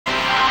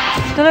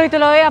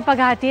Tuloy-tuloy ang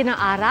paghahatid ng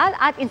aral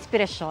at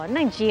inspirasyon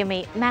ng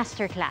GMA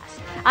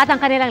Masterclass at ang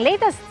kanilang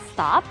latest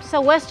stop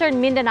sa Western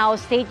Mindanao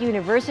State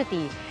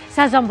University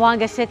sa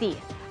Zamboanga City.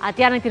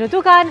 At yan ang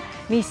tinutukan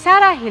ni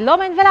Sarah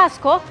Hilomen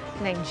Velasco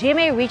ng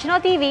GMA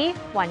Regional TV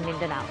 1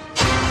 Mindanao.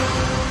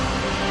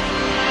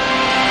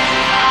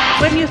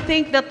 When you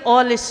think that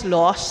all is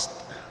lost,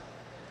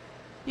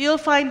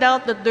 you'll find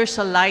out that there's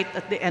a light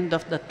at the end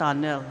of the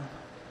tunnel.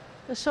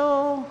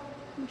 So,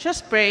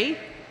 just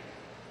pray.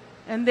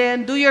 And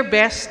then do your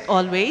best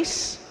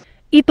always.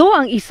 Ito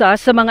ang isa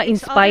sa mga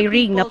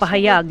inspiring na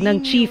pahayag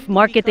ng Chief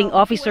Marketing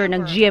Officer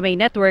ng GMA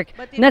Network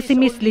na si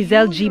Ms.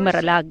 Lizelle G.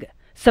 Maralag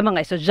sa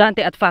mga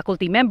estudyante at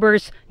faculty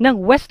members ng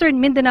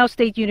Western Mindanao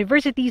State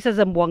University sa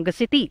Zamboanga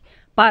City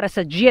para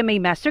sa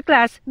GMA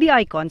Masterclass The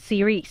Icon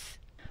Series.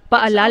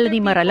 Paalala ni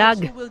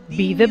Maralag,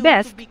 be the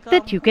best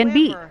that you can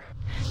be.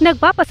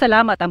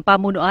 Nagpapasalamat ang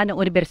pamunuan ng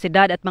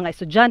universidad at mga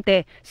estudyante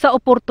sa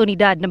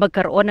oportunidad na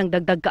magkaroon ng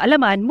dagdag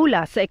kaalaman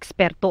mula sa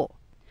eksperto.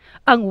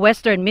 Ang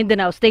Western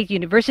Mindanao State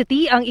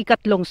University ang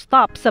ikatlong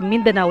stop sa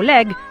Mindanao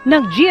leg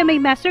ng GMA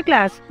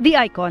Masterclass The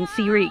Icon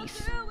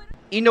Series.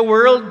 In a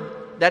world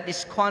that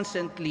is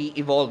constantly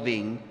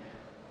evolving,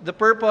 the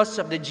purpose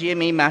of the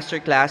GMA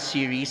Masterclass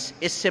series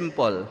is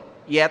simple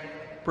yet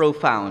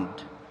profound.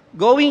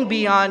 Going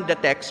beyond the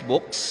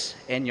textbooks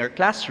and your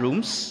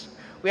classrooms,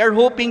 we are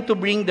hoping to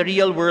bring the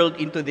real world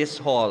into this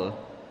hall,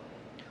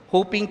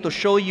 hoping to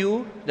show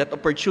you that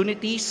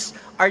opportunities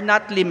are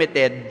not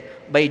limited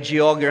by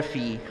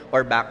geography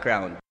or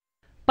background.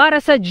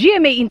 Para sa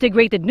GMA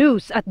Integrated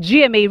News at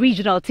GMA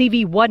Regional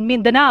TV 1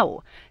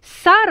 Mindanao,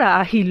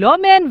 Sarah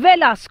Hilomen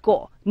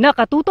Velasco,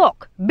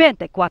 nakatutok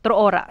 24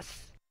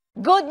 oras.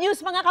 Good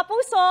news mga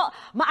kapuso!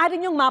 Maaari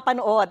niyong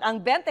mapanood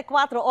ang 24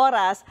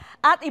 oras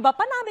at iba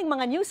pa naming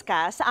mga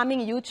newscast sa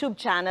aming YouTube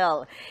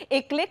channel.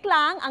 I-click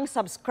lang ang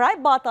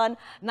subscribe button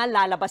na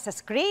lalabas sa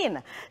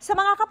screen. Sa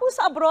mga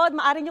kapuso abroad,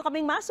 maaari niyo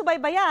kaming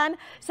masubaybayan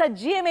sa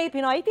GMA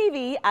Pinoy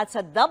TV at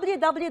sa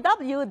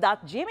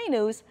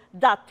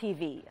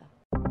www.gmanews.tv.